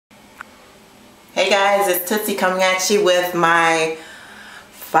Hey guys, it's Tootsie coming at you with my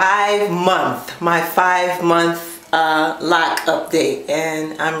 5-month lock update,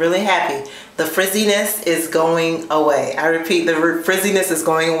 and I'm really happy. The frizziness is going away. I repeat, the frizziness is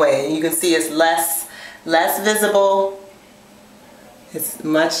going away, and you can see it's less visible. It's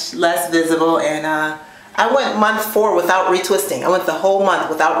much less visible, and I went month 4 without retwisting. I went the whole month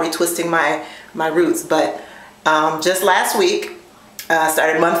without retwisting my roots, but just last week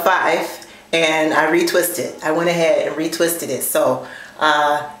started month 5. And I retwisted. I went ahead and retwisted it. So,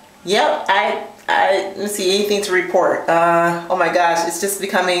 yep, I don't see anything to report. Oh my gosh, it's just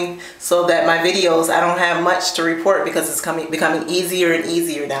becoming so that my videos, I don't have much to report because it's becoming easier and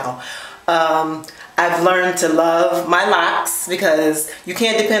easier now. I've learned to love my locks because you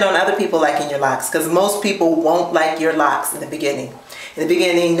can't depend on other people liking your locks, because most people won't like your locks in the beginning. In the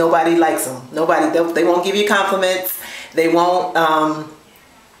beginning, nobody likes them. They won't give you compliments. They won't,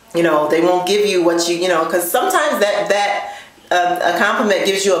 you know, they won't give you what you know, because sometimes a compliment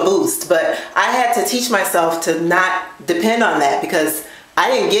gives you a boost. But I had to teach myself to not depend on that, because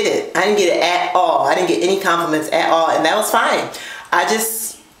I didn't get it. I didn't get it at all. I didn't get any compliments at all, and that was fine. I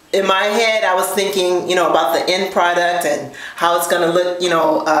just, in my head, I was thinking, you know, about the end product and how it's gonna look, you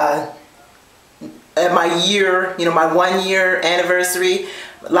know, at my year, you know, my 1-year anniversary,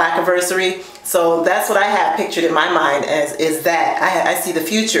 lockiversary. So that's what I have pictured in my mind as is that I see the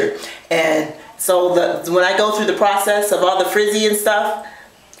future. And so when I go through the process of all the frizzy and stuff,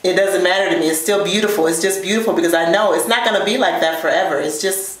 it doesn't matter to me. It's still beautiful. It's just beautiful because I know it's not going to be like that forever. It's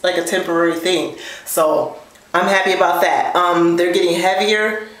just like a temporary thing. So I'm happy about that. They're getting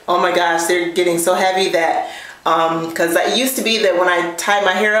heavier. Oh my gosh, they're getting so heavy that because it used to be that when I tie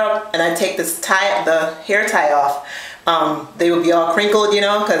my hair up and I take the hair tie off, they would be all crinkled, you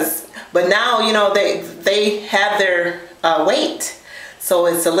know, but now, you know, they have their weight, so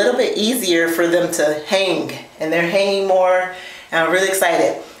it's a little bit easier for them to hang, and they're hanging more, and I'm really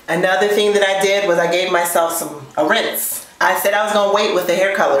excited. Another thing that I did was I gave myself a rinse. I said I was going to wait with the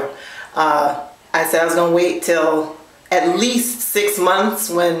hair color. I said I was going to wait till at least 6 months,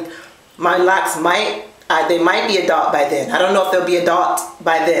 when my locks they might be adult by then. I don't know if they'll be adult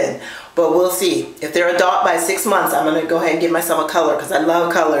by then, but we'll see. If they're adult by 6 months, I'm going to go ahead and give myself a color because I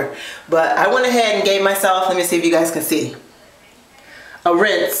love color. But I went ahead and gave myself, let me see if you guys can see, a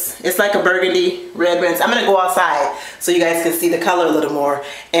rinse. It's like a burgundy red rinse. I'm going to go outside so you guys can see the color a little more.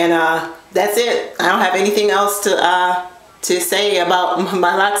 And that's it. I don't have anything else to say about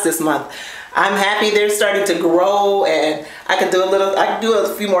my locks this month. I'm happy they're starting to grow, and I can do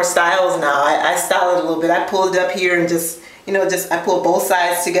a few more styles now. I style it a little bit. I pulled it up here and just, you know, I pulled both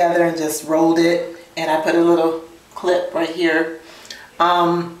sides together and just rolled it, and I put a little clip right here.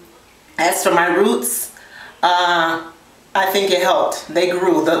 As for my roots, I think it helped. They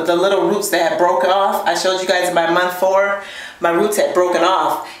grew. The little roots that had broken off, I showed you guys by month 4, my roots had broken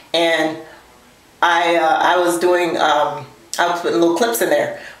off, and I was doing, I was putting little clips in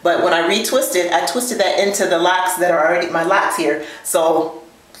there. But when I retwisted, I twisted that into the locks that are already my locks here. So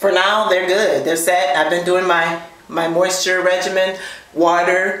for now, they're good. They're set. I've been doing my moisture regimen,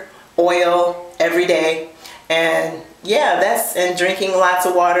 water, oil every day. And yeah, and drinking lots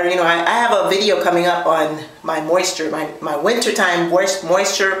of water. You know, I have a video coming up on my moisture, my wintertime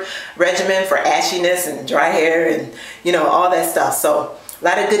moisture regimen for ashiness and dry hair and, you know, all that stuff. So a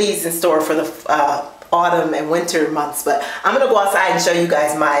lot of goodies in store for the autumn and winter months. But I'm gonna go outside and show you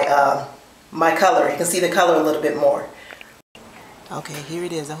guys my color. You can see the color a little bit more. Okay, here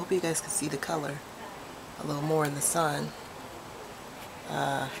it is. I hope you guys can see the color a little more in the sun.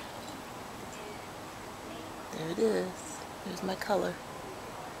 There it is. There's my color.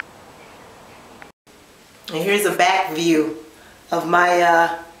 And here's a back view of my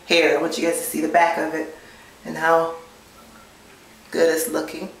hair. I want you guys to see the back of it and how good it's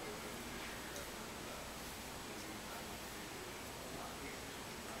looking.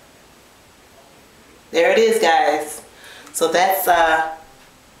 There it is, guys. So that's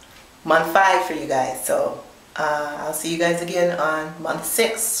month 5 for you guys. So I'll see you guys again on month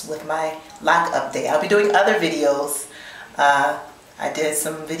 6 with my lock update. I'll be doing other videos. I did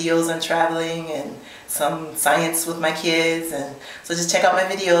some videos on traveling and some science with my kids, and so just check out my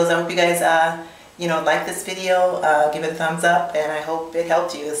videos. I hope you guys you know, like this video, give it a thumbs up, and I hope it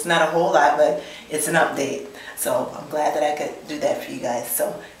helped you. It's not a whole lot, but it's an update. So I'm glad that I could do that for you guys.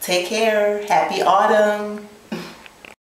 So take care. Happy autumn.